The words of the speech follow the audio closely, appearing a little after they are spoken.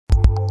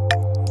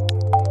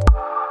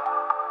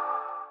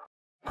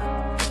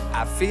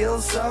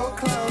feel so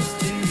close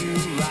to you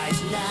right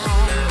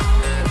now.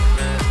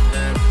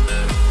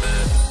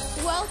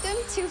 Welcome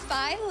to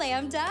Phi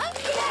Lambda.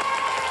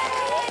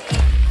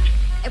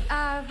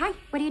 Hi,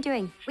 what are you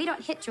doing? We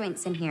don't hit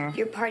joints in here.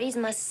 Your parties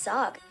must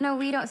suck. No,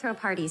 we don't throw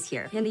parties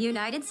here. In the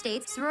United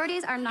States,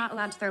 sororities are not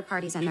allowed to throw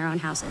parties in their own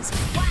houses.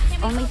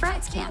 Only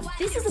frats can.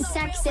 This is a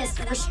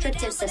sexist,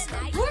 restrictive system.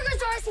 We're gonna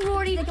start a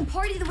sorority that can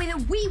party the way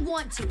that we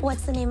want to.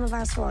 What's the name of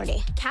our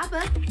sorority?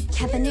 Kappa.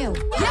 Kappa Nu.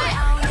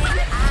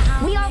 Yeah!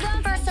 We all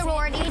run for a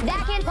sorority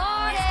that can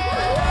party.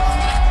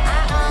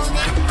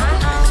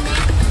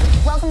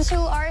 Welcome to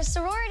our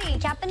sorority,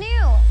 Kappa Nu.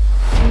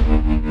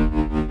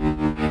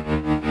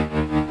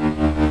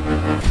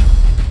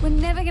 We're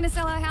never gonna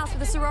sell our house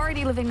with a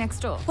sorority living next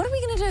door. What are we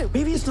gonna do?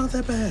 Maybe it's not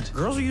that bad.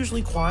 Girls are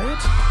usually quiet.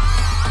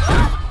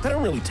 They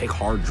don't really take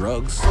hard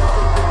drugs.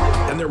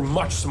 And they're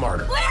much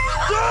smarter.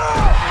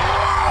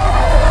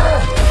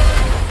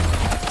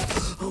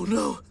 Oh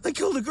no, I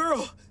killed a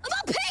girl. I'm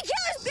on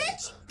painkillers,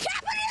 bitch!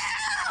 Kappa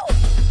Nu!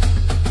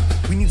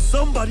 We need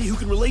somebody who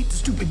can relate to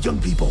stupid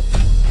young people.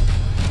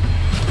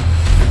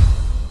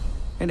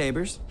 Hey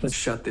neighbors, let's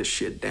shut this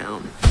shit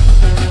down.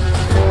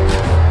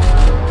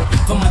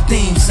 For my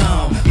theme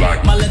song,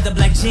 my leather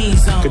black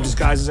jeans on. Good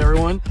disguises,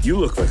 everyone. You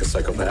look like a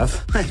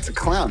psychopath. It's a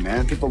clown,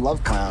 man. People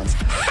love clowns.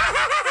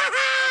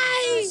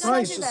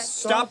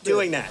 Stop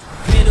doing that.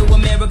 Middle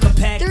America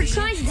pack. They're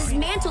trying to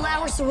dismantle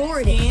our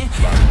sorority.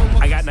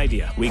 I got an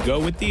idea. We go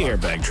with the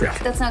airbag trick.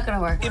 That's not gonna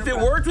work. If it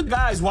worked with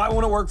guys, why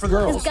won't it work for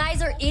girls? These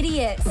guys are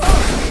idiots. You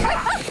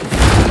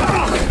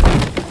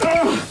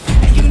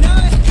know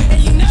it,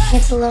 and you know it.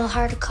 It's a little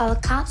hard to call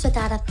the cops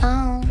without a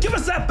phone. Give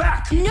us that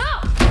back! No!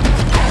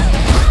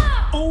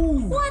 Oh!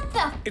 What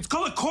the? It's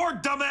called a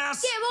cord,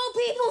 dumbass! Give old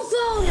people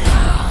phone!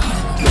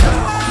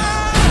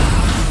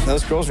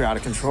 Those girls are out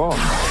of control.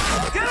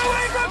 Get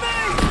away from me!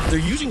 They're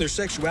using their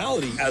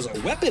sexuality as a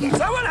weapon.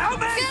 Someone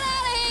help me! Get out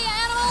of here, you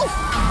animals!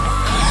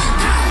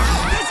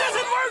 This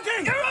isn't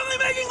working! You're only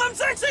making them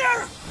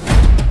sexier!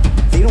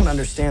 They don't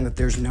understand that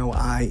there's no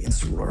I in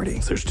sorority.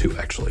 There's two,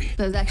 actually.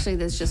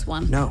 There's just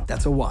one. No,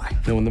 that's a Y.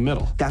 No in the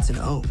middle. That's an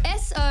O.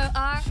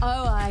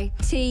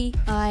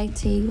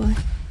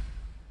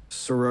 SOROITITY.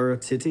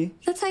 Sorority?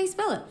 That's how you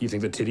spell it. You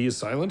think the titty is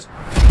silent? Stop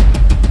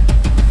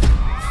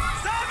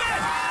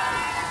it!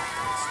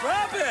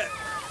 Stop it!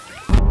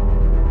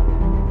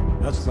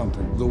 That's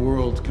something the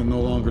world can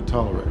no longer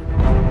tolerate.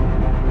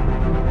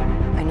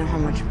 I know how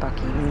much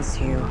Bucky means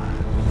to you.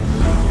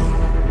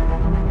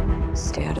 Stay out of